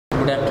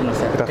afternoon,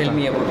 sir. Good Tell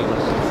me about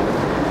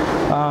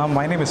yourself.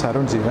 My name is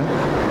Arun Jeevan.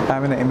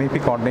 I'm an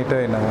MEP coordinator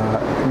in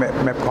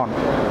MEPCon.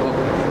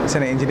 Okay. It's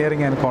an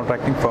engineering and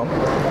contracting firm,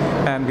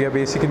 and we are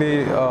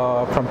basically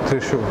from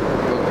Thrissur.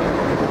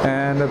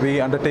 And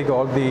we undertake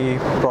all the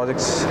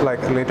projects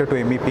like related to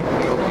MEP.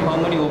 Okay. How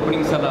many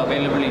openings are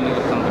available in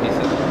your company,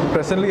 sir?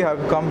 Presently,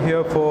 I've come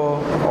here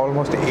for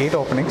almost 8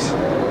 openings.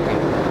 Okay.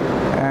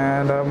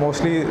 And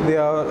mostly they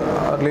are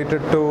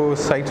related to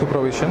site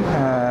supervision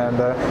and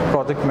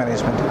project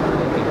management.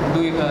 Okay.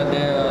 Do you,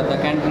 the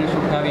candidate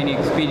should have any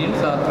experience,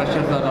 or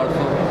freshers are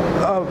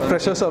also?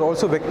 Freshers are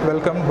also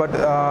welcome, but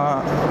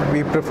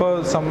we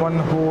prefer someone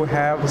who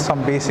have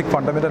some basic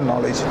fundamental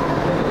knowledge.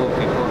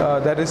 Okay.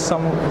 That is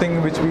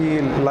something which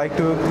we like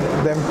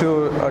them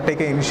to take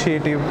an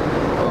initiative.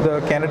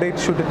 The candidate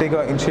should take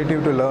an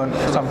initiative to learn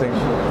something.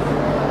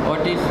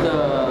 What is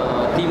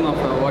the theme of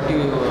what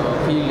you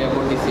feel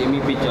about this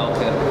MEP job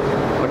fair?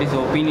 What is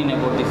your opinion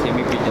about this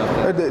MEP job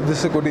fair? This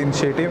is a good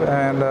initiative,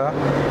 and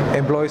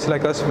employees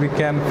like us, we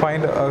can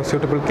find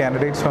suitable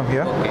candidates from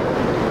here. Okay.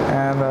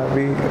 And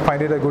we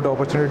find it a good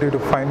opportunity to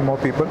find more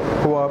people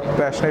who are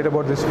passionate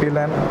about this field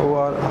and who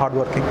are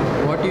hardworking.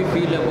 What do you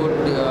feel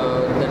about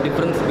the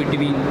difference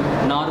between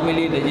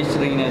normally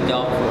registering a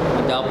job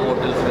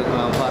portals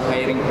for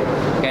hiring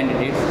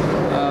candidates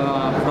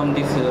from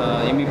this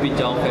MEP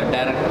job fair,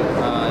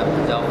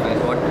 direct job fair?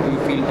 What do you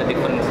feel the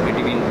difference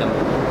between them?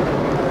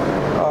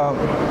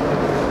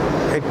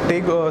 It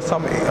takes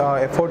some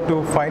effort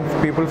to find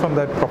people from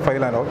that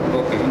profile and all.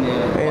 Okay.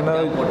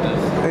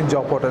 In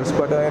job portals,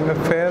 but in a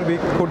fair we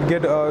could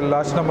get a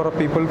large number of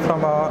people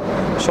from a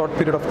short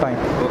period of time.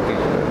 Okay.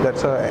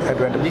 That's an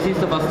advantage. This is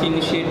the first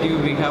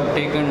initiative we have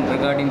taken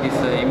regarding this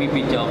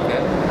MEP job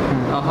fair.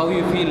 How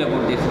you feel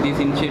about this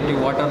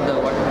initiative? What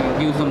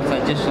give some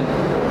suggestions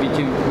which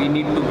we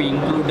need to be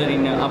included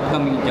in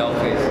upcoming job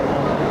fairs?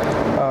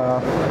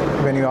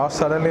 When you ask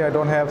suddenly, I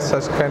don't have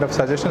such kind of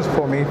suggestions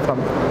for me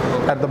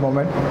at the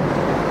moment.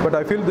 But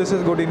I feel this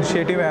is a good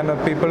initiative, and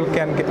people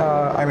can,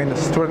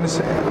 students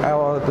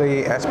or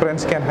the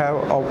aspirants can have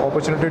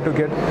opportunity to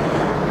get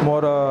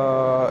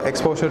more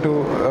exposure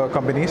to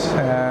companies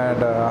and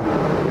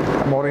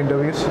more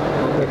interviews.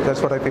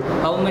 That's what I feel.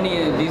 How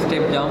many these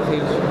type job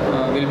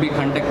fairs will be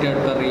conducted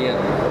per year?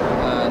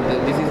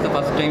 This is the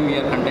first time we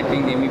are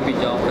conducting the MEP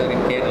job fair in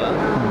Kerala.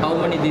 How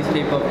many these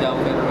type of job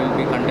fair will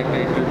be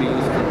conducted? It will be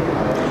useful.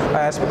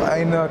 As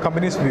in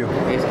company's view.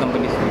 Yes,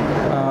 company's view.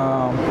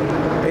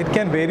 It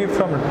can vary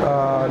from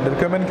the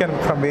requirement can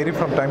vary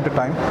from time to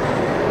time,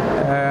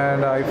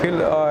 and I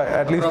feel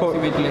at least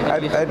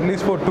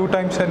for 2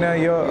 times in a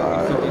year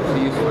it's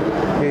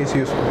useful. is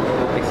useful.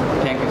 Okay, sir.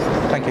 Thank you,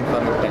 sir. Thank you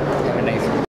for your time. Have a nice day.